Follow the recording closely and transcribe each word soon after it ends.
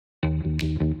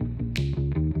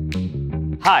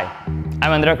Hi,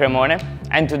 I'm Andrea Cremone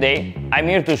and today I'm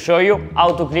here to show you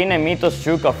how to clean a Mythos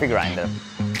 2 coffee grinder.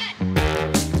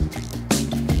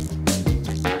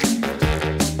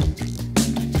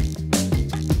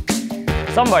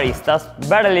 Some baristas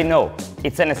barely know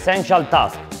it's an essential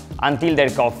task until their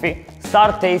coffee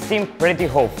starts tasting pretty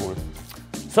awful.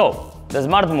 So, the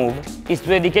smart move is to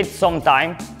dedicate some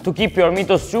time to keep your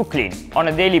Mythos 2 clean on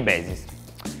a daily basis.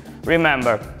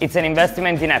 Remember, it's an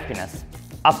investment in happiness.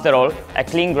 After all, a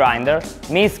clean grinder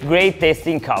means great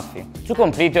tasting coffee. To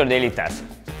complete your daily task,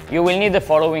 you will need the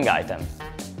following items: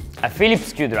 a Phillips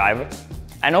screwdriver,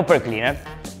 an hopper cleaner,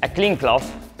 a clean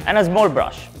cloth and a small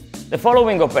brush. The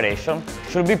following operation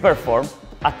should be performed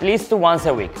at least once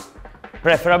a week,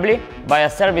 preferably by a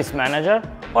service manager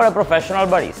or a professional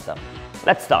barista.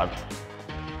 Let's start.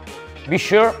 Be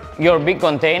sure your big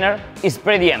container is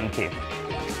pretty empty.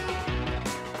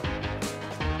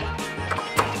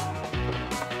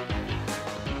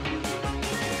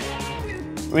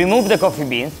 Remove the coffee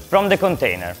beans from the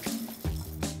container.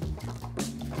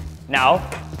 Now,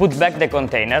 put back the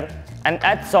container and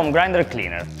add some grinder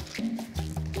cleaner.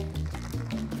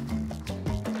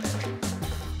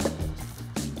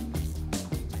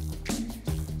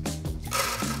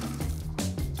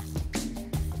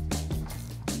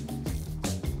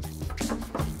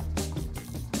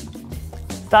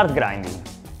 Start grinding.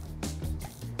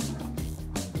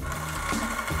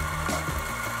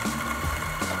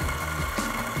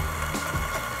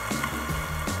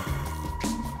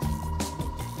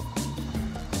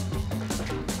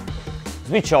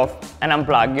 Switch off and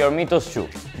unplug your Mythos 2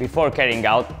 before carrying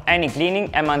out any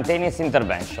cleaning and maintenance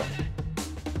intervention.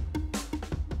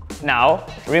 Now,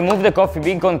 remove the coffee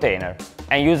bean container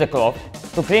and use a cloth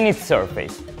to clean its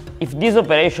surface. If this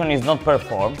operation is not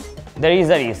performed, there is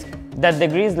a risk that the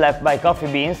grease left by coffee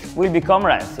beans will become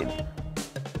rancid.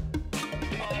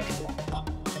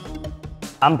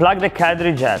 Unplug the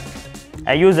cartridge head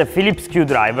and use a Phillips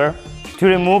screwdriver to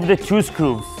remove the two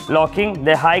screws locking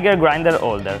the higher grinder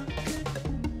holder.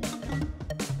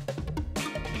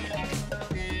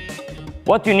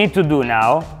 What you need to do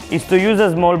now is to use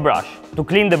a small brush to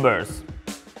clean the burrs.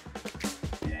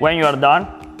 When you are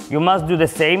done, you must do the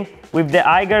same with the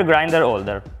higher grinder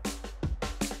holder.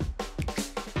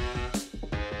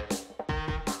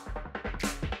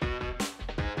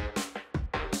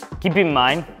 Keep in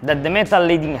mind that the metal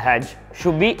leading edge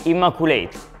should be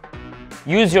immaculate.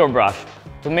 Use your brush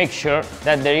to make sure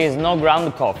that there is no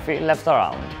ground coffee left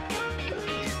around.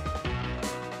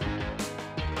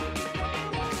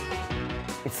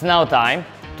 It's now time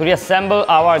to reassemble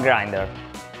our grinder.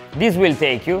 This will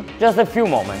take you just a few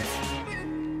moments.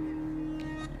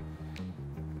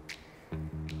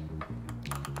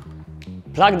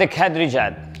 Plug the cartridge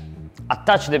head,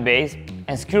 attach the base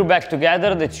and screw back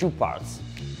together the two parts.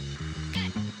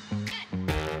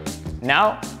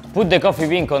 Now, put the coffee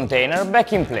bean container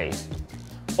back in place.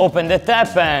 Open the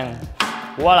tap and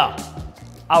voila!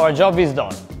 Our job is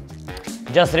done.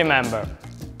 Just remember,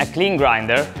 a clean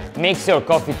grinder makes your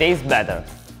coffee taste better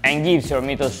and gives your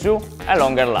Mythos 2 a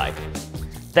longer life.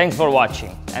 Thanks for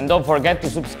watching and don't forget to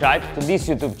subscribe to this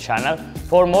YouTube channel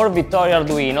for more Victoria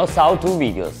Arduino how-to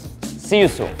videos. See you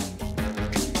soon!